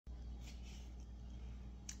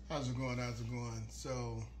How's it going? How's it going?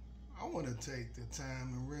 So, I want to take the time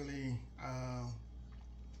and really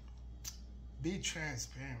be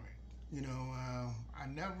transparent. I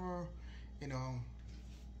never, you know,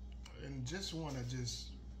 and just want to just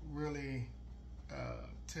really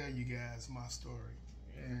tell you guys my story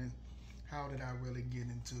and how did I really get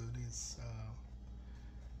into this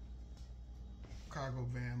cargo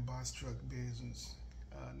van box truck business.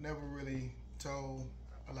 Never really told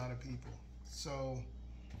a lot of people. So,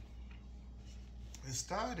 it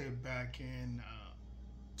started back in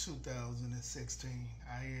 2016.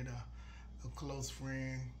 I had a close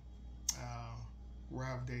friend,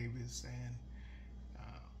 Rob Davis, and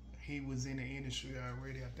he was in the industry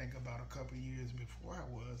already, I think about a couple of years before I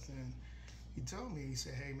was. And he told me, he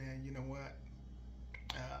said, hey man, you know what?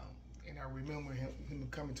 And I remember him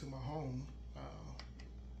coming to my home,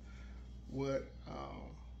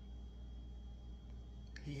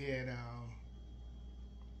 he had a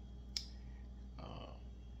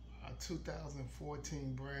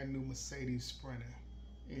 2014 brand new Mercedes Sprinter.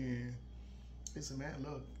 And he said, man,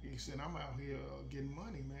 look, he said, I'm out here getting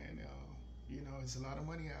money, man. It's a lot of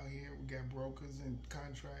money out here. We got brokers and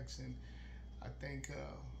contracts, and I think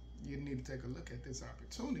you need to take a look at this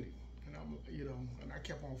opportunity. And and I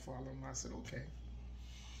kept on following him. I said, okay.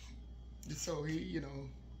 So he,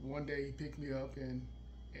 one day he picked me up and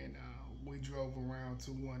we drove around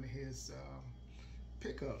to one of his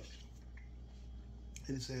pickups.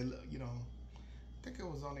 And he said, look, I think it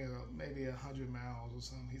was only maybe 100 miles or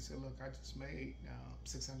something. He said, look, I just made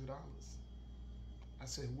 $600. I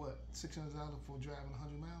said, what, $600 for driving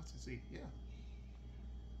 100 miles? He said, yeah.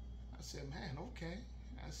 I said, man, okay.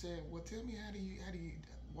 I said, well, tell me, how do you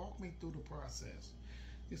walk me through the process?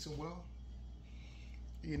 He said, well,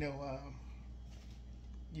 you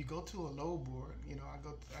go to a load board.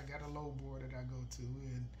 I got a load board that I go to,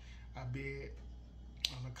 and I bid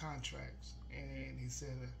on the contracts. And he said,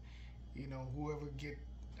 whoever get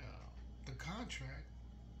the contract,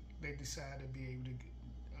 they decide to be able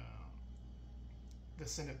to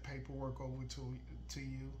send the paperwork over to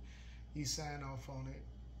you. You sign off on it,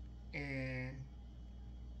 and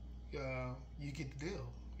you get the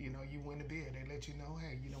deal. You win the bid. They let you know,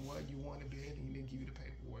 hey, you know what, you won the bid, and they give you the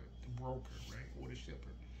paperwork, the broker, right, or the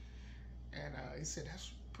shipper. And he said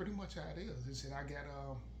that's pretty much how it is. He said I got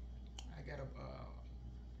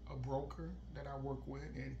a broker that I work with,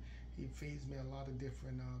 and he feeds me a lot of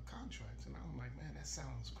different contracts. And I'm like, man, that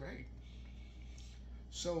sounds great.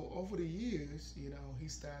 So over the years, he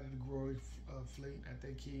started to grow a fleet. I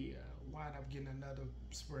think he wound up getting another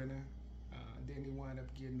Sprinter. Then he wound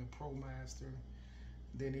up getting a ProMaster.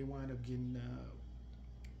 Then he wound up getting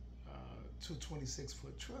two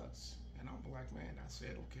 26-foot trucks. And I'm like, man, I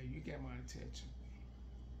said, okay, you got my attention.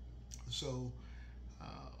 So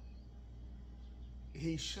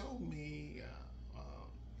he showed me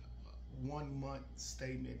 1 month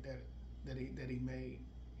statement that he made,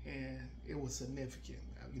 and it was significant.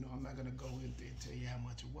 I'm not gonna go into and tell you how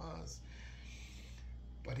much it was,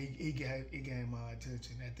 but he gave my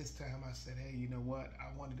attention. At this time, I said, hey, you know what?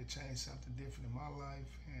 I wanted to change something different in my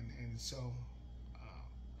life, and so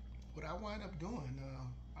what I wound up doing,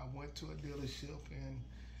 I went to a dealership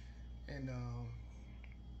in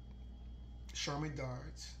Sherman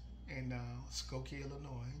Darts in Skokie,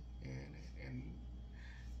 Illinois, and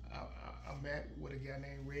I met with a guy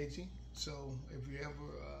named Reggie. So if you ever,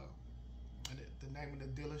 the name of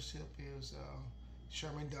the dealership is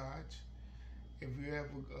Sherman Dodge. If you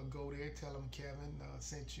ever go there, tell him Kevin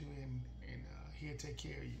sent you, and he'll take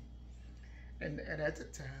care of you. And at the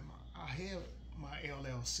time, I had my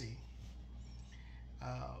LLC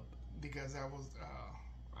because I was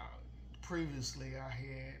previously I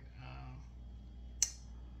had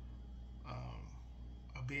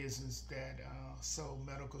a business that sold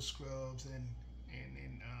medical scrubs and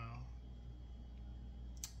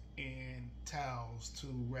towels to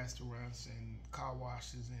restaurants and car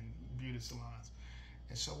washes and beauty salons.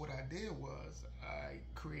 And so what I did was I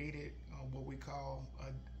created what we call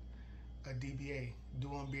a DBA,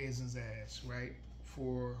 doing business as, right,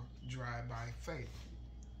 for drive-by faith.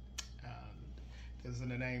 This is the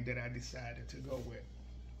name that I decided to go with.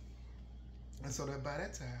 And so that by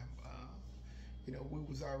that time, we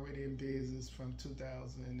was already in business from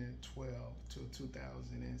 2012 to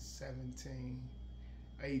 2017,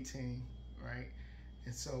 18, right?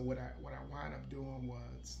 And so what I wound up doing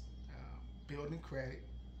was building credit,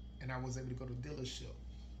 and I was able to go to dealership.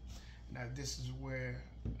 Now this is where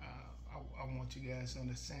I want you guys to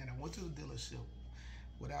understand. I went to the dealership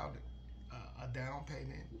without a down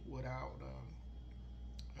payment, without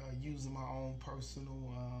using my own personal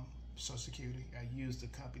Social Security. I used the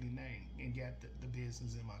company name and got the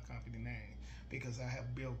business in my company name because I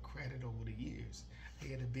have built credit over the years. I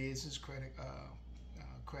had a business credit card.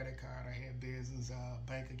 I had business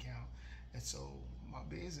bank account, and so my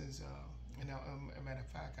business. As a matter of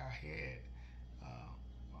fact, I had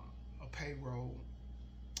a payroll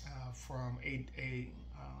from ADP.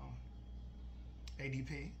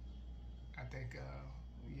 I think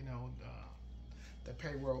the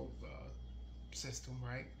payroll system,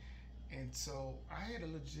 right? And so I had a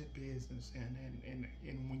legit business, and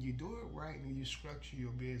when you do it right and you structure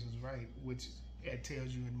your business right, which it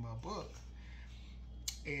tells you in my book,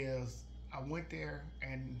 is I went there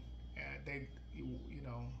and they,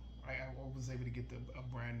 I was able to get a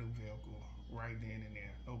brand new vehicle right then and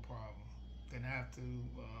there, no problem. Didn't have to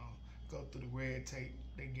go through the red tape.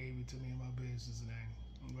 They gave it to me in my business name,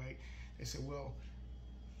 right? They said, well,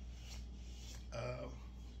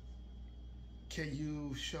 can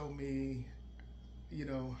you show me,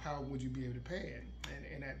 how would you be able to pay it?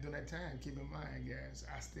 And during that time, keep in mind, guys,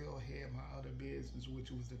 I still had my other business,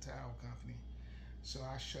 which was the towel company. So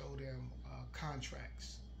I showed them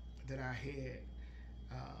contracts that I had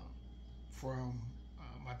from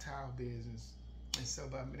my towel business. And so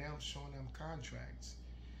by now showing them contracts,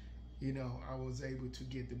 I was able to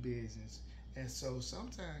get the business. And so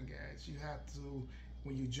sometimes, guys, you have to,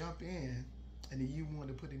 when you jump in and then you want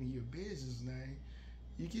to put it in your business name,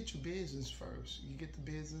 you get your business first. You get the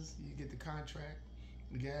business, you get the contract,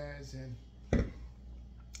 guys, and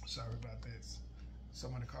sorry about this.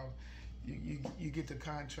 Someone to call. You get the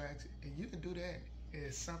contract, and you can do that.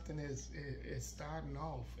 It's something is starting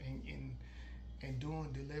off and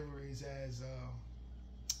doing deliveries as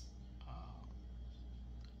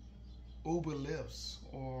Uber Lyfts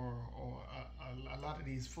or a lot of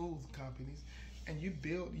these food companies, and you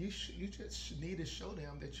just need to show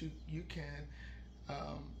them that you can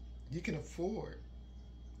afford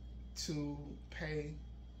to pay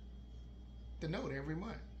the note every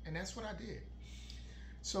month, and that's what I did.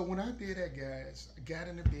 So when I did that, guys, I got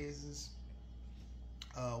in the business,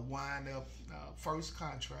 wind up first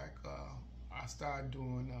contract. I started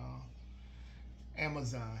doing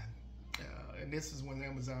Amazon, and this is when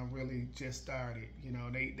Amazon really just started.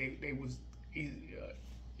 They was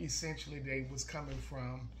essentially they was coming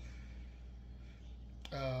from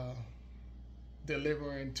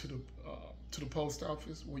delivering to the post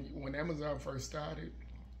office. When Amazon first started,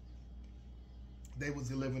 they was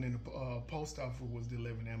delivering in the post office was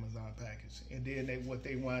delivering Amazon package, and then what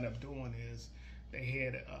they wind up doing is they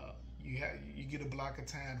had you get a block of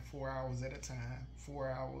time, 4 hours at a time. 4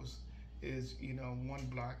 hours is one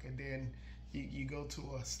block, and then you go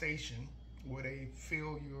to a station where they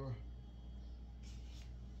fill your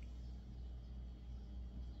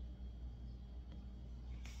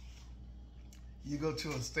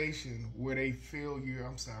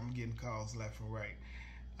I'm sorry, I'm getting calls left and right.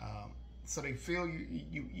 So they fill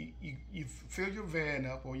you fill your van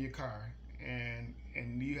up or your car, and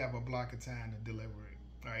you have a block of time to deliver it,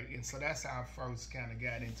 right? And so that's how I first kind of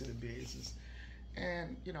got into the business.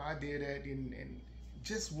 And I did that, and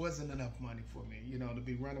just wasn't enough money for me, to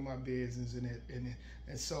be running my business, and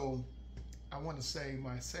so I want to say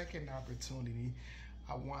my second opportunity,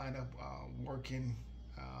 I wind up working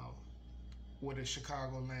with a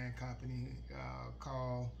Chicagoland company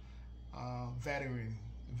called Veteran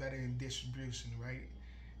Distribution, right?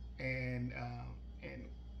 And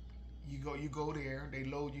you go there, they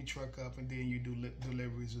load your truck up, and then you do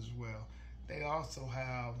deliveries as well. They also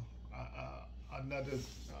have another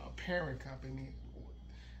parent company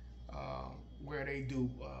where they do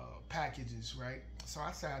packages, right? So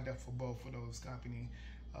I signed up for both of those companies.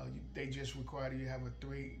 They just require you have a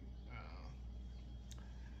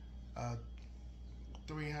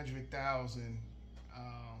 300,000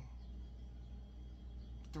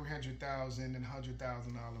 and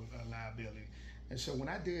 $100,000 liability. And so when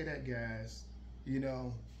I did that, guys, did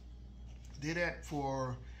that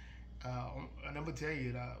for, and I'm gonna tell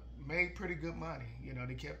you, I made pretty good money.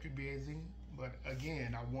 They kept you busy, but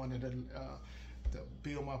again, I wanted to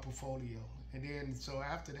build my portfolio. And then, so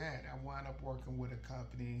after that, I wound up working with a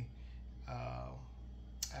company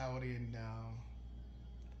out in,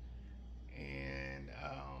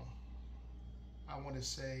 I want to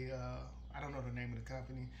say, I don't know the name of the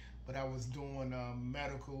company, but I was doing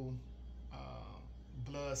medical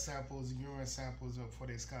blood samples, urine samples for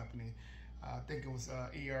this company. I think it was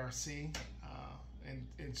ERC,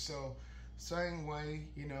 and so same way,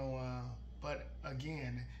 but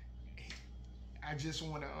again, I just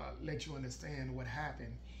want to let you understand what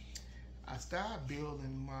happened. I started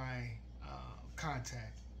building my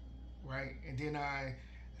contact, right, and then I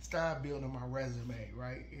start building my resume,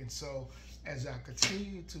 right? And so as I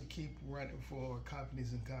continue to keep running for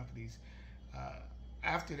companies and companies,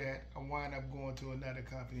 after that, I wound up going to another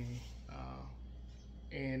company,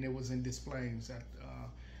 and it was in displays.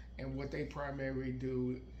 And what they primarily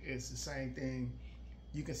do is the same thing.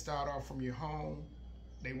 You can start off from your home.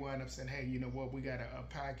 They wind up saying, hey, you know what, we got a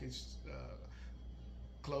package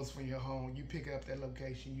close from your home. You pick up that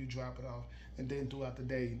location, you drop it off, and then throughout the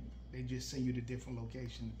day, they just send you to different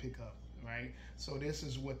location to pick up, right? So this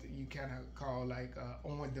is what you kind of call like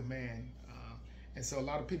on demand. And so a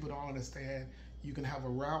lot of people don't understand you can have a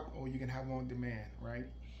route or you can have on demand, right?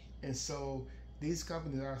 And so these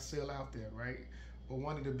companies are still out there, right? But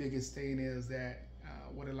one of the biggest thing is that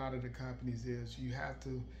what a lot of the companies is you have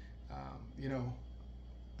to, you know,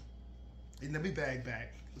 and let me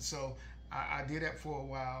back. So I did that for a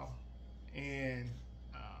while, and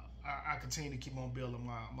I continue to keep on building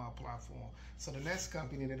my platform. So the next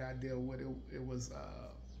company that I deal with, it was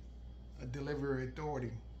a Delivery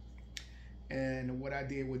Authority. And what I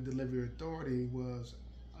did with Delivery Authority was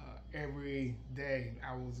every day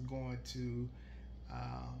I was going to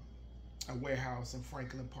a warehouse in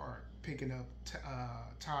Franklin Park, picking up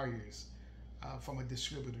tires from a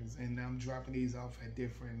distributors, and I'm dropping these off at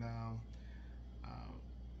different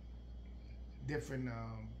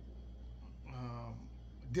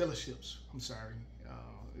dealerships. I'm sorry.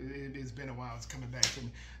 It's been a while. It's coming back to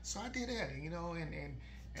me. So I did that, you know,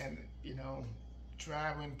 and you know,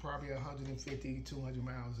 driving probably 150, 200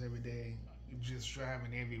 miles every day, just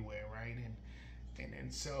driving everywhere, right?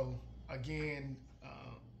 And so again,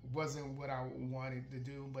 wasn't what I wanted to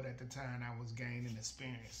do, but at the time I was gaining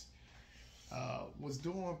experience. Was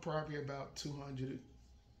doing probably about $200,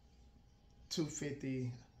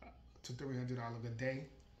 $250 to $300 a day,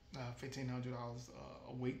 $1,500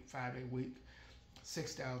 a week, 5-day week,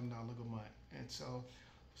 $6,000 a month. And so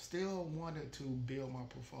still wanted to build my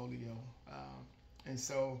portfolio. And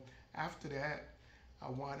so after that, I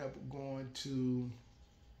wound up going to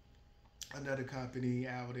another company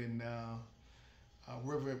out in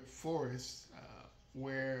River Forest,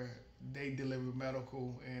 where they deliver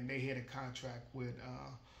medical, and they had a contract with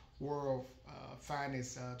world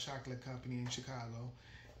finest chocolate company in Chicago.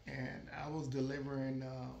 And I was delivering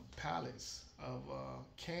pallets of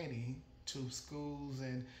candy to schools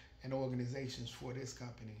and organizations for this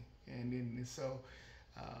company. And so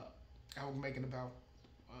I was making about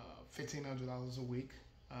 $1,500 a week,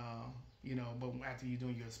 you know, but after you're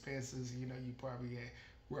doing your expenses, you know, you probably get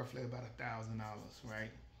roughly about $1,000, right?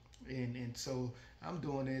 And so I'm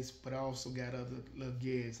doing this, but I also got other little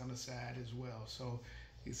gigs on the side as well. So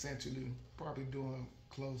essentially probably doing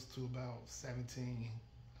close to about $1,700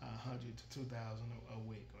 to $2,000 a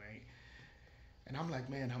week, right? And I'm like,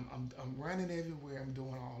 man, I'm running everywhere. I'm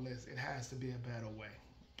doing all this. It has to be a better way,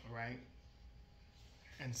 all right?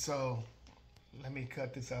 And so let me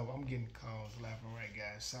cut this off. I'm getting calls left and right,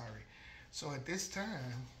 guys. Sorry. So at this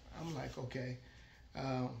time, I'm like, okay,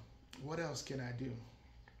 what else can I do?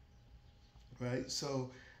 Right?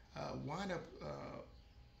 So wind up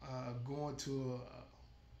going to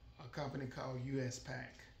a company called US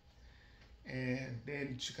Pack, and then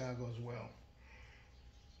in Chicago as well.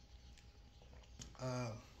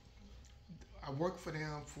 I worked for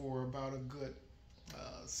them for about a good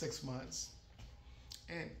 6 months,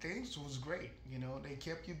 and things was great. You know, they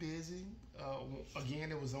kept you busy.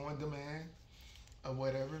 Again, it was on demand or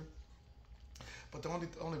whatever. But the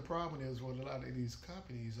only problem is what a lot of these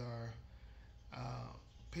companies are,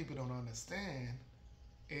 people don't understand,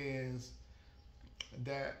 is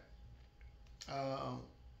that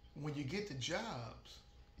when you get the jobs,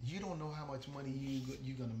 you don't know how much money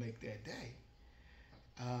you're gonna make that day,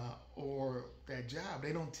 or that job.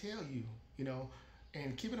 They don't tell you, you know.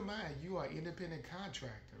 And keep in mind, you are an independent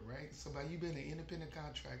contractor, right? So by you being an independent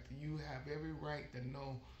contractor, you have every right to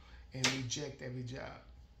know and reject every job.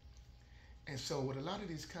 And so what a lot of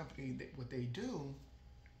these companies, what they do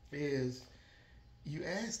is you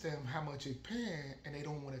ask them how much you're paying, and they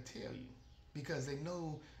don't want to tell you because they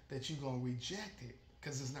know that you're going to reject it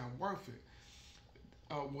because it's not worth it.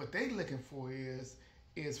 What they're looking for is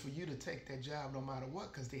for you to take that job no matter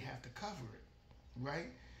what, because they have to cover it, right?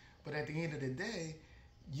 But at the end of the day,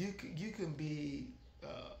 you can be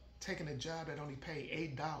taking a job that only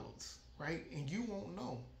pay $8, right? And you won't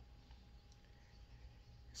know.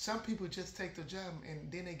 Some people just take the job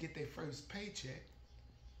and then they get their first paycheck,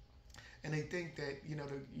 and they think that, you know,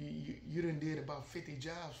 you done did about 50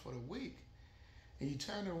 jobs for the week, and you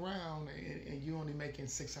turn around and you're only making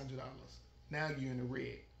 $600. Now you're in the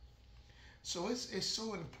red. So it's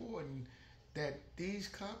so important that these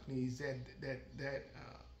companies that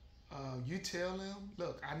You tell them,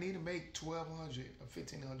 look, I need to make $1,200 or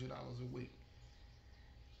 $1,500 a week.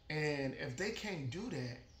 And if they can't do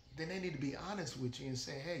that, then they need to be honest with you and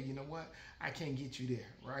say, hey, you know what? I can't get you there,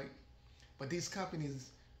 right? But these companies,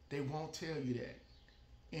 they won't tell you that.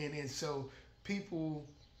 And so people,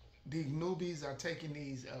 these newbies are taking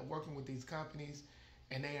these, working with these companies,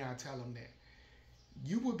 and they are telling them that.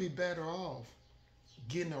 You would be better off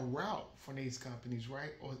getting a route from these companies,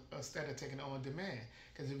 right? Or instead of taking it on demand.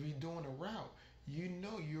 Because if you're doing a route, you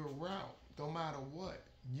know your route, no matter what,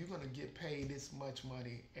 you're going to get paid this much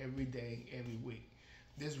money every day, every week.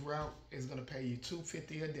 This route is going to pay you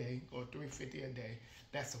 $250 a day or $350 a day.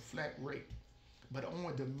 That's a flat rate. But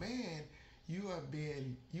on demand, you are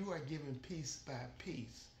given piece by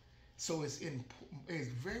piece. So it's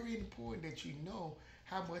very important that you know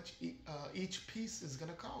how much each piece is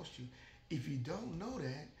going to cost you. If you don't know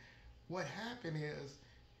that, what happened is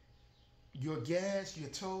your gas, your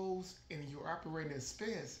tolls, and your operating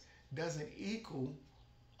expense doesn't equal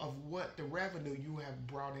of what the revenue you have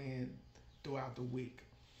brought in throughout the week.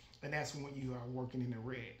 And that's when you are working in the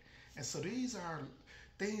red. And so these are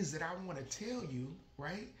things that I want to tell you,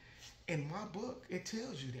 right? In my book, it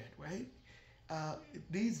tells you that, right?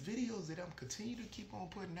 These videos that I'm continuing to keep on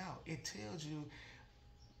putting out, it tells you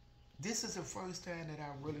this is the first time that I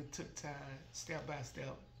really took time, step by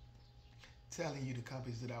step, telling you the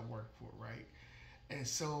companies that I work for, right? And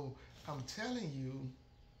so I'm telling you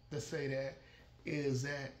to say that is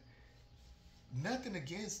that nothing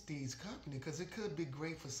against these companies, because it could be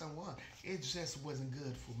great for someone. It just wasn't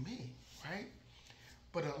good for me, right?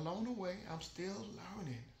 But along the way, I'm still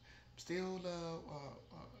learning. I'm still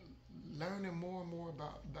learning more and more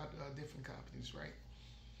about different companies, right?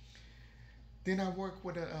 Then I worked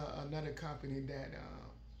with another company that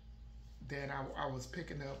I was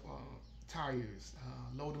picking up tires,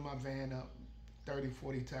 loading my van up, 30,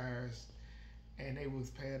 40 tires, and they was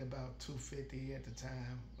paying about $250 at the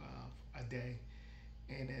time a day,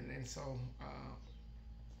 and so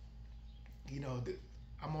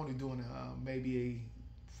I'm only doing maybe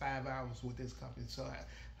 5 hours with this company, so I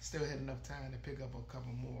still had enough time to pick up a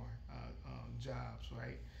couple more jobs,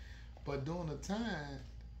 right? But during the time,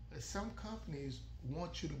 some companies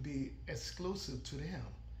want you to be exclusive to them.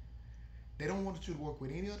 They don't want you to work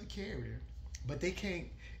with any other carrier, but they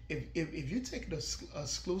can't. If you take an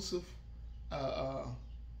exclusive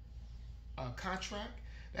contract,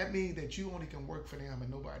 that means that you only can work for them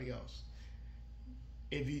and nobody else.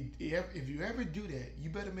 If you ever do that, you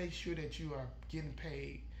better make sure that you are getting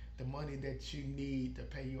paid the money that you need to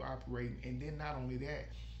pay your operating, and then not only that,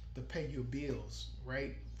 to pay your bills,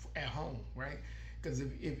 right, at home, right? Because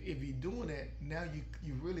if you're doing that, now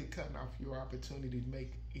you're really cutting off your opportunity to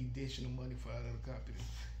make additional money for other companies.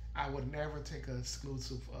 I would never take an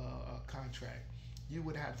exclusive contract. You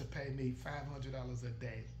would have to pay me $500 a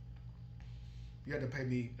day. You have to pay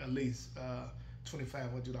me at least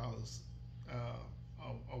 $2,500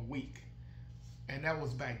 a week, and that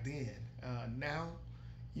was back then. Now,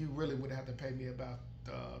 you really would have to pay me about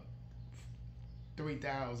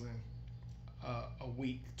 $3,000 a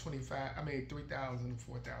week, 3,000 to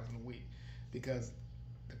 4,000 a week, because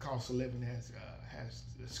the cost of living has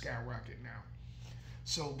skyrocketed now.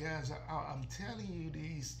 So guys, I'm telling you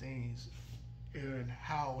these things and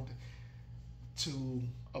how to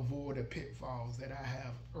avoid the pitfalls that I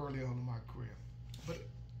have early on in my career. But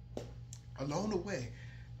along the way,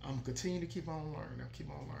 I'm continuing to keep on learning. I keep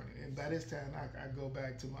on learning. And by this time, I go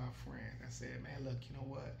back to my friend. I said, man, look, you know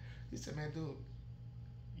what? He said, man, dude,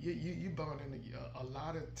 you burning a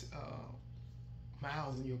lot of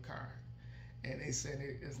miles in your car. And they said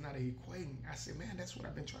it's not equating. I said, man, that's what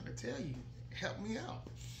I've been trying to tell you. Help me out.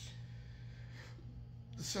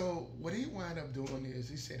 So what he wound up doing is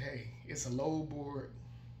he said, hey, it's a load board.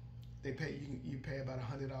 They pay you pay about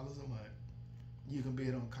 $100 a month. You can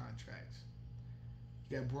bid on contracts.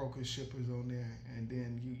 You got broker shippers on there, and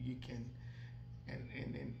then you can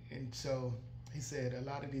and so he said a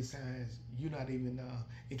lot of these times you're not even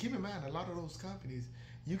and keep in mind a lot of those companies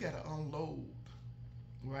you got to unload,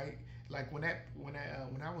 right? Like when I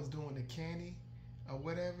was doing the candy or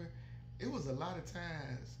whatever, it was a lot of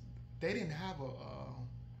times they didn't have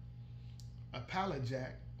a pallet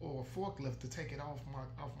jack or a forklift to take it off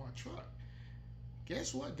my truck.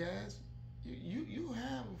 Guess what, guys? You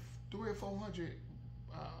have 300 or 400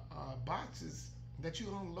 boxes that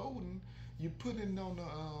you're unloading. You put it on the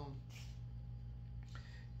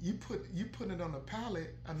you put it on a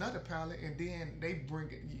pallet, another pallet, and then they bring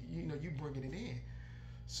it. You bringing it in.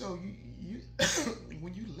 So you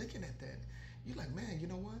when you looking at that, you're like, man, you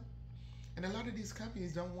know what? And a lot of these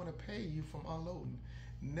companies don't want to pay you from unloading.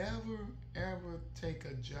 Never ever take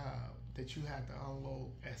a job that you have to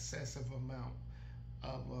unload excessive amount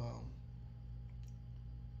of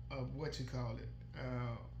what you call it,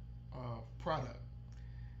 product,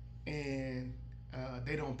 and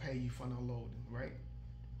they don't pay you for unloading, right?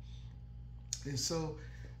 And so,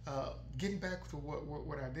 getting back to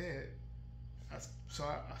what I did, I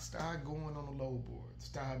started going on the load board,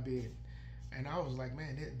 started bidding, and I was like,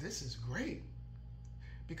 man, this is great,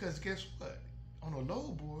 because guess what? On a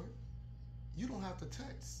load board, you don't have to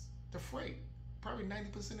touch the freight probably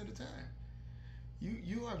 90% of the time.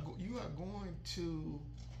 You are going to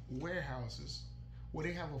warehouses where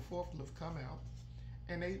they have a forklift come out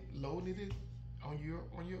and they loaded it on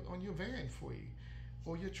your van for you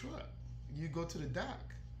or your truck. You go to the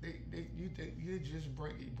dock, you just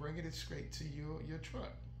bring it straight to your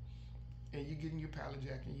truck, and you get in your pallet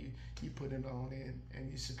jack and you put it on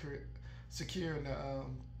and you secure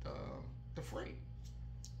the freight.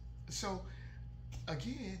 So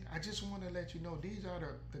again, I just want to let you know these are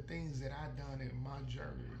the things that I've done in my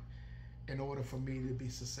journey in order for me to be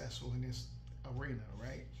successful in this arena,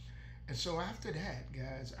 right? And so after that,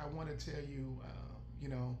 guys, I want to tell you,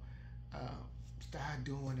 start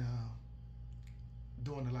doing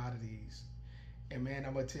a lot of these. And man,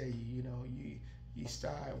 I'm gonna tell you, you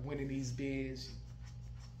start winning these bids,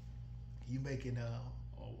 you making $500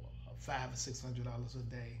 or $600 a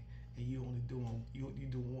day, and you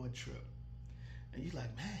do one trip, and you're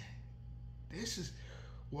like, man, this is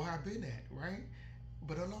where I've been at, right?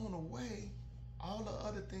 But along the way, all the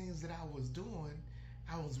other things that I was doing,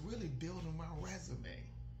 I was really building my resume.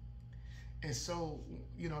 And so,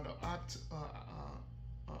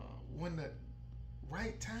 when the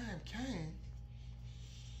right time came,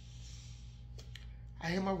 I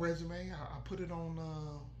had my resume. I put it on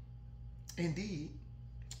Indeed,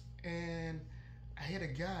 and I had a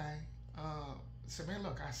guy say, "Man,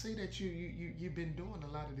 look, I see that you've been doing a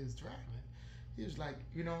lot of this driving." He was like,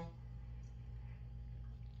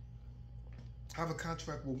 I have a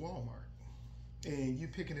contract with Walmart, and you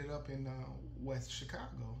picking it up in West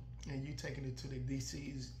Chicago, and you taking it to the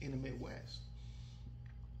DCs in the Midwest.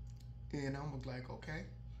 And I'm like, okay,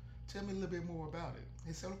 tell me a little bit more about it.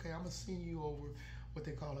 He said, okay, I'm gonna send you over what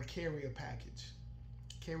they call a carrier package.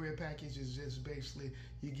 Carrier package is just basically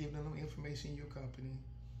you giving them information in your company.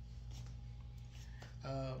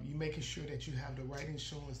 You making sure that you have the right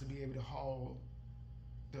insurance to be able to haul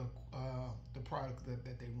the product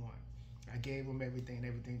that they want. I gave them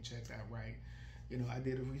everything checked out right. I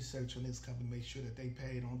did a research on this company, make sure that they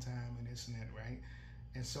paid on time and this and that, right?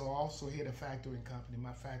 And so I also hit a factoring company.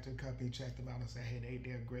 My factoring company checked them out and said, hey,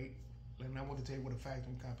 they're great. And I want to tell you what a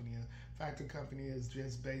factoring company is. Factoring company is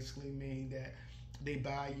just basically mean that they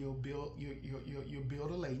buy your bill of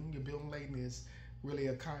lading. Your bill of lading is really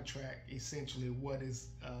a contract, essentially what is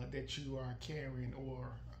that you are carrying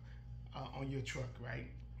or on your truck, right?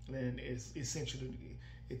 And it's essentially,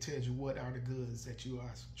 it tells you what are the goods that you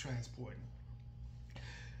are transporting.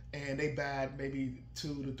 And they buy maybe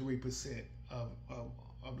 2 to 3%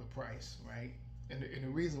 of the price, right? And the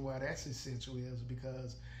reason why that's essential is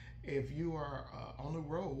because if you are on the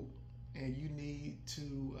road and you need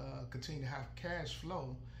to continue to have cash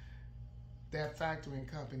flow, that factoring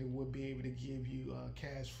company will be able to give you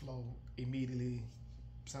cash flow immediately,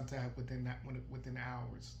 sometime within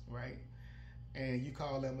hours, right? And you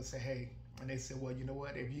call them and say, hey, and they say, well, you know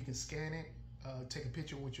what? If you can scan it, take a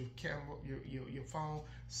picture with your camera, your phone,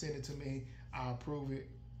 send it to me. I'll approve it,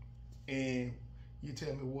 and you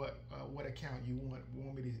tell me what account you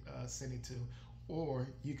want me to send it to, or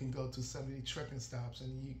you can go to some of the trucking stops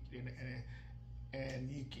and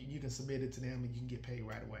you can submit it to them and you can get paid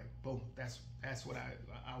right away. Boom. That's what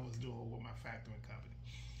I was doing with my factoring company.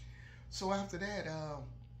 So after that,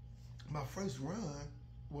 my first run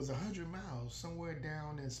was 100 miles somewhere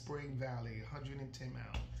down in Spring Valley, 110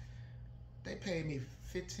 miles. They paid me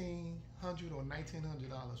 $1,500 or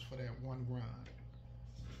 $1,900 for that one run.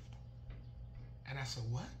 And I said,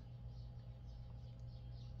 what?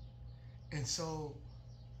 And so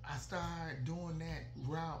I started doing that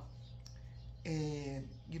route, and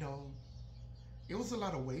it was a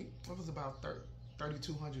lot of weight. It was about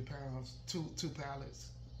 3,200 pounds, two pallets,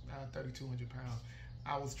 3,200 pounds.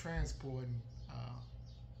 I was transporting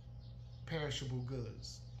perishable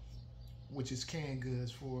goods, which is canned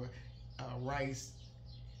goods for rice,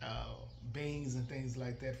 beans, and things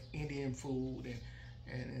like that, Indian food,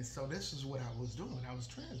 and so this is what I was doing. I was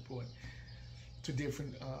transporting to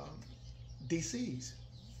different DCs,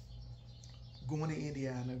 going to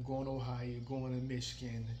Indiana, going to Ohio, going to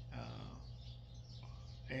Michigan,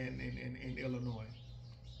 and Illinois.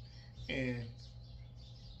 And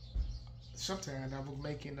sometimes I was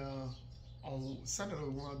making on Sunday,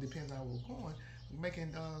 well, depends on how I was going,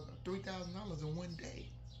 making $3,000 in one day.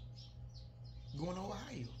 Going to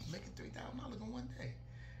Ohio, making $3,000 in one day.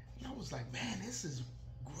 And I was like, man, this is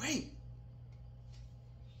great.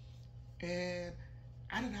 And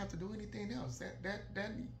I didn't have to do anything else. That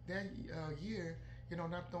year, you know,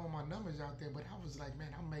 not throwing my numbers out there, but I was like, man,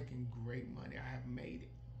 I'm making great money. I have made it.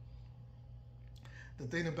 The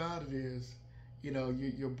thing about it is, you know,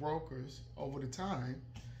 your brokers over the time,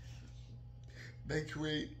 they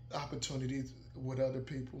create opportunities with other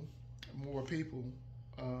people, more people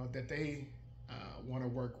that they want to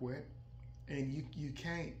work with, and you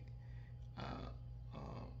can't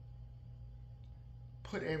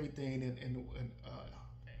put everything in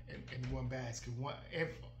one basket.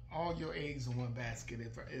 All your eggs in one basket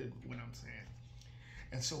is what I'm saying.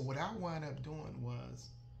 And so what I wound up doing was,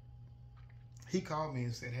 he called me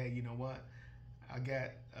and said, hey, you know what? I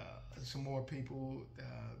got some more people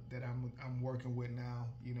that I'm working with now.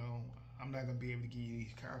 You know, I'm not gonna be able to give you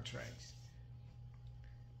these contracts.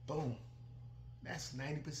 Boom. That's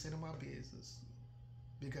 90% of my business,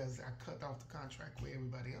 because I cut off the contract with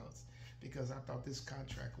everybody else because I thought this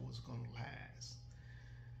contract was gonna last.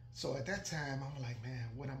 So at that time, I'm like, man,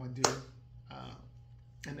 what I'm gonna do?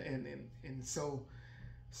 And so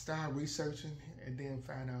started researching, and then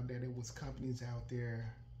found out that it was companies out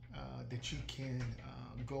there that you can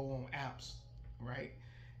go on apps, right?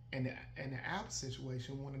 And the app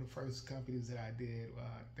situation, one of the first companies that I did,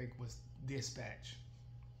 I think, was Dispatch.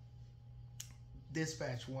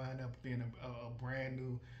 Dispatch wound up being a brand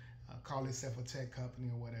new, call itself a tech company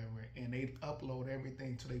or whatever, and they upload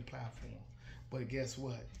everything to their platform. But guess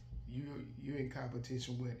what? You're in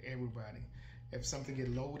competition with everybody. If something get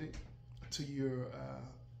loaded to your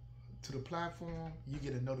to the platform, you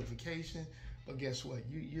get a notification. But guess what?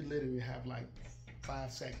 You literally have like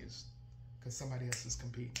 5 seconds because somebody else is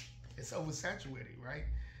competing. It's oversaturated, right?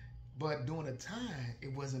 But during the time,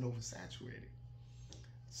 it wasn't oversaturated.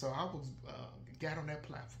 So I was got on that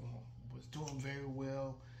platform, was doing very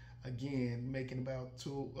well. Again, making about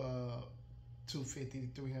 $250 to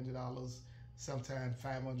 $300, sometimes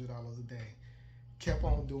 $500 a day. Kept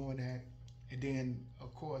on doing that, and then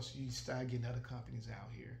of course you start getting other companies out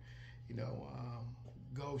here. You know,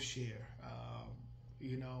 GoShare.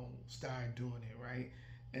 You know, start doing it, right?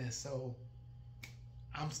 And so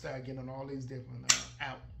I'm starting getting on all these different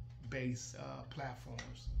app-based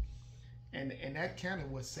platforms. And that kind of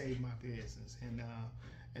what saved my business.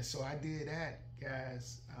 And so I did that,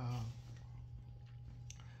 guys,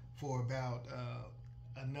 for about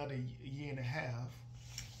another year and a half.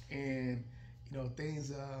 And, you know,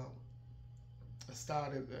 things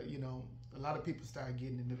started, you know, a lot of people started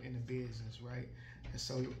getting in the business, right? And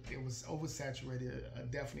so it was oversaturated,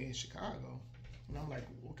 definitely in Chicago. And I'm like,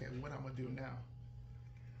 okay, what I'm gonna do now?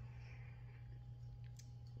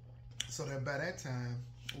 So that by that time,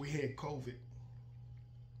 we had COVID.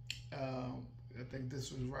 I think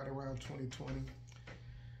this was right around 2020.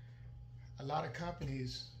 A lot of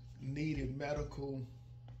companies needed medical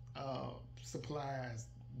supplies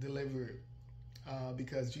delivered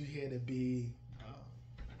because you had to be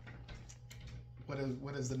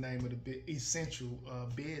what is the name of the essential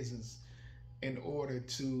business in order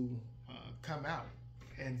to come out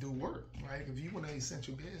and do work, right? If you want an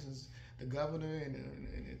essential business, the governor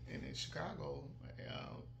in Chicago,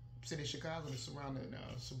 city of Chicago, the surrounding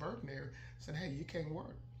suburban area, said, hey, you can't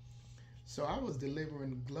work. So I was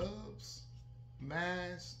delivering gloves,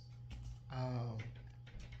 masks,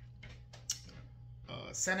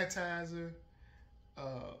 sanitizer,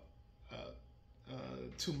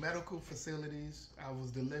 to medical facilities. I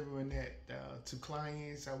was delivering that to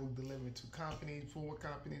clients. I was delivering to companies, food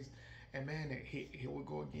companies. And man, here we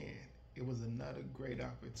go again. It was another great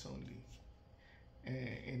opportunity.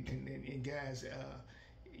 And guys,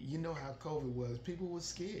 you know how COVID was. People were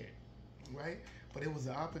scared, right? But it was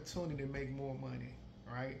an opportunity to make more money,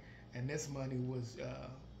 right? And this money was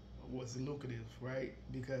lucrative, right?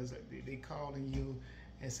 Because they calling you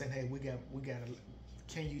and saying, hey, we got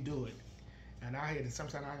can you do it? And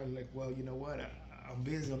sometimes I had like, well, you know what? I'm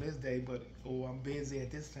busy on this day, or I'm busy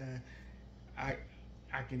at this time. I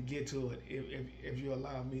can get to it if you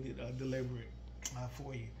allow me to deliver it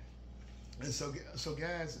for you. And so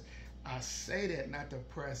guys, I say that not to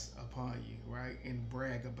press upon you, right, and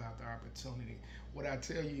brag about the opportunity. What I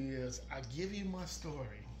tell you is, I give you my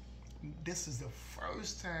story. This is the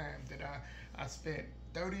first time that I spent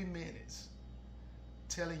 30 minutes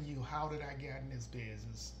telling you how did I get in this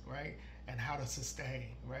business, right, and how to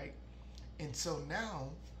sustain, right? And so now,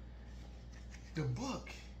 the book,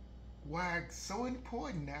 why it's so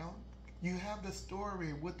important now, You have the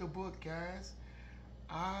story with the book, guys.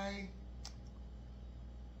 I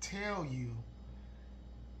tell you,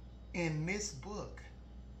 in this book,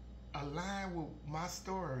 aligned with my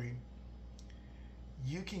story,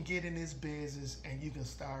 you can get in this business and you can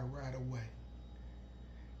start right away.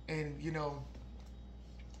 And you know,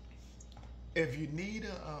 if you need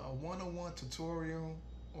a one-on-one tutorial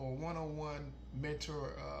or one-on-one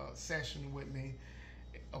mentor session with me,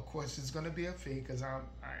 of course it's going to be a fee, because I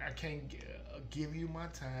can't give you my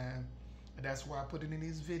time. That's why I put it in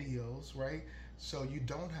these videos, right? So you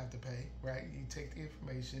don't have to pay, right? You take the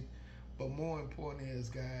information. But more important is,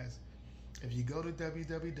 guys, if you go to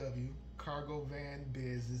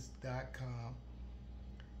www.cargovanbusiness.com,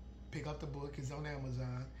 pick up the book. It's on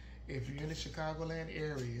Amazon. If you're in the Chicagoland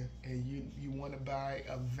area and you want to buy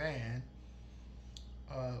a van,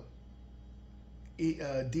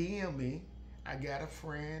 DM me. I got a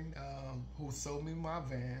friend who sold me my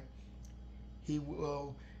van.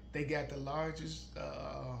 They got the largest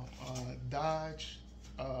Dodge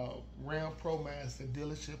Ram ProMaster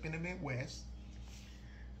dealership in the Midwest,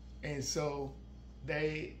 and so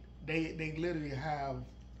they literally have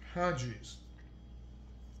hundreds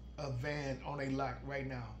of van on a lot right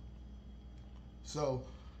now. So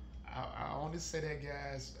I only say that,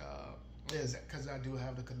 guys, is because I do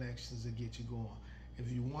have the connections to get you going.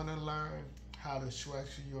 If you want to learn how to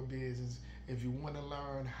structure your business, if you want to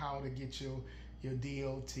learn how to get your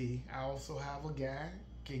DOT, I also have a guy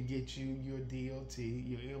can get you your DOT,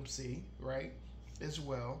 your MC, right, as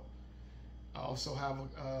well. I also have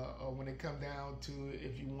when it comes down to,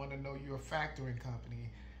 if you want to know your factoring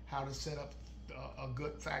company, how to set up a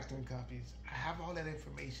good factoring company, I have all that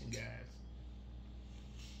information, guys.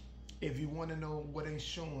 If you want to know what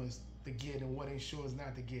insurance to get and what insurance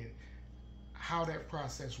not to get, how that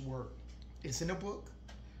process works, it's in the book,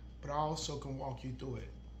 but I also can walk you through it.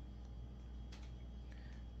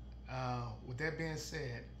 With that being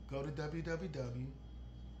said, go to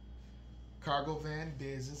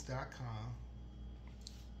www.cargovanbusiness.com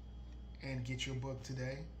and get your book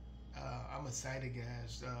today. I'm excited,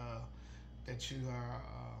 guys, that you are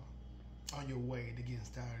on your way to getting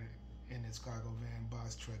started in this cargo van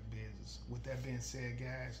box truck business. With that being said,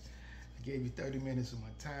 guys, I gave you 30 minutes of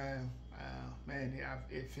my time. Man,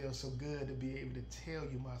 it feels so good to be able to tell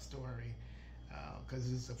you my story, because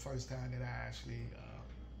it's the first time that I actually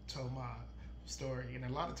told my story. And a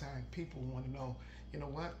lot of times people want to know, you know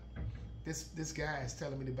what, this guy is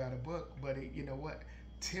telling me about a book, but you know what,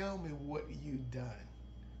 tell me what you've done.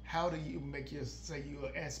 How do you make say you're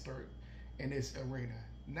an expert in this arena?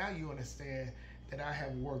 Now you understand that I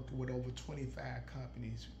have worked with over 25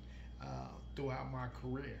 companies throughout my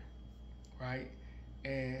career, right?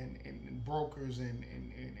 And brokers and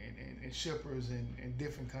shippers and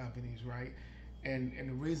different companies, right? And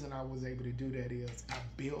the reason I was able to do that is I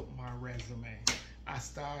built my resume. I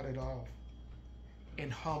started off in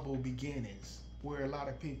humble beginnings, where a lot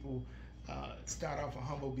of people start off in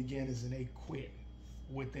humble beginnings and they quit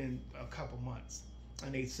within a couple months,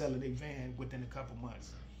 and they sell their van within a couple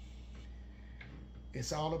months.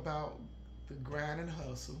 It's all about the grind and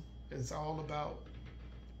hustle. It's all about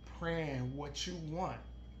praying what you want,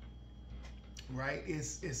 right?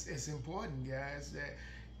 It's important, guys, that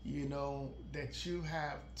you know that you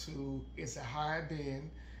have to, it's a high bid,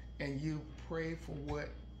 and you pray for what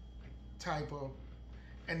type of,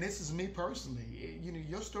 and this is me personally, you know,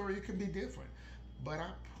 your story can be different, but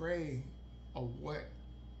I pray of what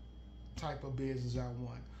type of business I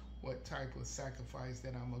want, what type of sacrifice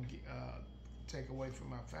that I'm gonna take away from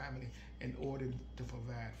my family in order to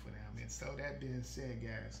provide for them. And so that being said,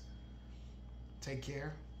 guys, take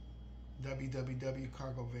care.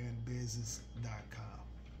 www.cargovanbusiness.com.